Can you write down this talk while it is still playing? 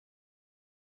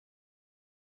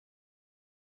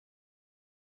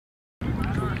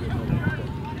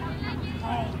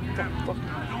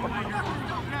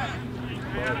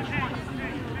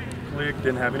quick,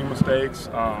 didn't have any mistakes.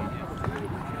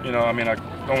 You know, I mean, I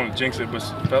don't want to jinx it, but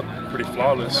it felt pretty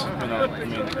flawless. You know, I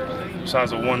mean,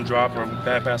 besides the one drop or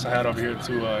bad pass I had over here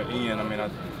to Ian, I mean, I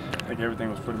think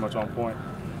everything was pretty much on point.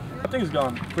 I think it's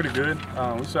gone pretty good.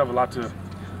 We still have a lot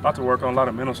to work on, a lot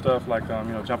of mental stuff like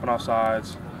you know, jumping off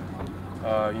sides,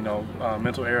 you know,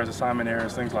 mental errors, assignment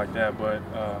errors, things like that. But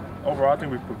overall, I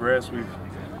think we've progressed. We've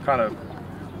kind of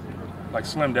like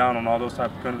slimmed down on all those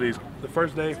type of penalties. The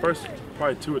first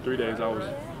probably 2 or 3 days, I was,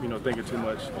 you know, thinking too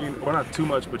much. Well, not too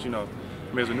much, but you know, I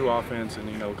mean, there's a new offense, and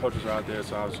you know, coaches are out there,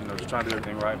 so I was, you know, just trying to do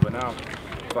everything right. But now, I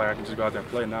feel like I can just go out there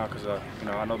and play now because you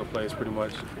know, I know the play is pretty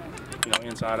much, you know,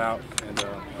 inside out, and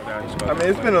I mean,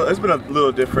 it's been a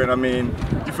little different. I mean,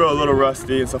 you feel a little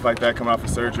rusty and stuff like that coming off of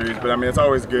surgeries, but I mean, it's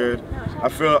always good. I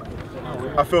feel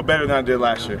better than I did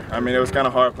last year. I mean, it was kind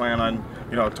of hard playing on,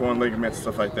 you know, torn ligaments and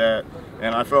stuff like that,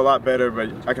 and I feel a lot better, but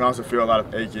I can also feel a lot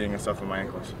of aching and stuff in my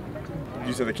ankles.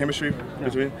 You said the chemistry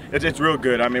between it's real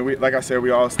good. I mean, like I said,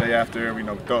 we all stay after, we, you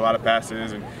know, throw a lot of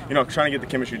passes, and you know, trying to get the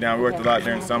chemistry down. We worked a lot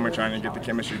during summer trying to get the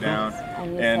chemistry down,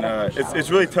 and it's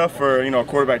really tough for, you know, a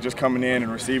quarterback just coming in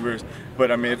and receivers.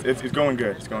 But I mean, it's going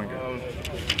good. It's going good.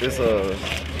 This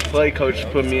play coach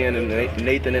put me in and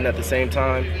Nathan in at the same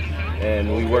time,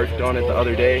 and we worked on it the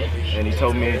other day. And he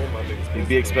told me he'd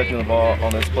be expecting the ball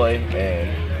on this play,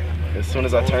 and as soon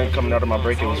as I turned coming out of my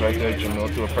break, it was right there. Jamil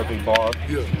threw a perfect ball,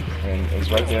 and it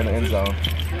was right there in the end zone.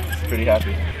 Pretty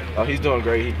happy. He's doing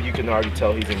great. You can already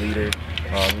tell he's a leader.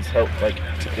 He's helped. Like,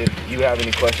 if you have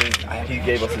any questions, he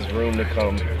gave us his room to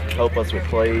come help us with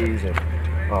plays, and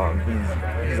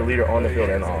he's a leader on the field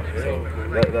and off. So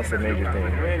that's a major thing.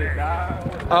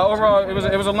 Overall, it was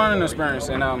a learning experience,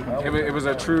 and it was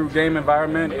a true game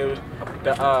environment. It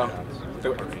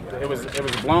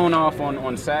was blown off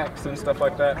on sacks and stuff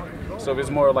like that. So it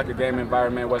was more like a game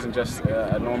environment. It wasn't just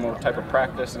a normal type of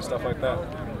practice and stuff like that.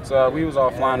 So we was all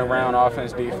flying around,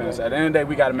 offense, defense. At the end of the day,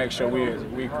 we got to make sure we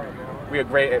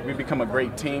become a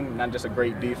great team, not just a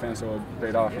great defense or a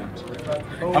great offense.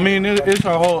 I mean, it's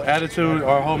our whole attitude,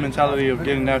 our whole mentality of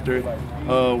getting after it.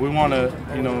 We want to,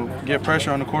 you know, get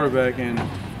pressure on the quarterback, and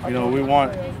you know, we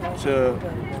want to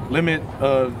limit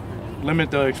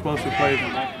the explosive plays.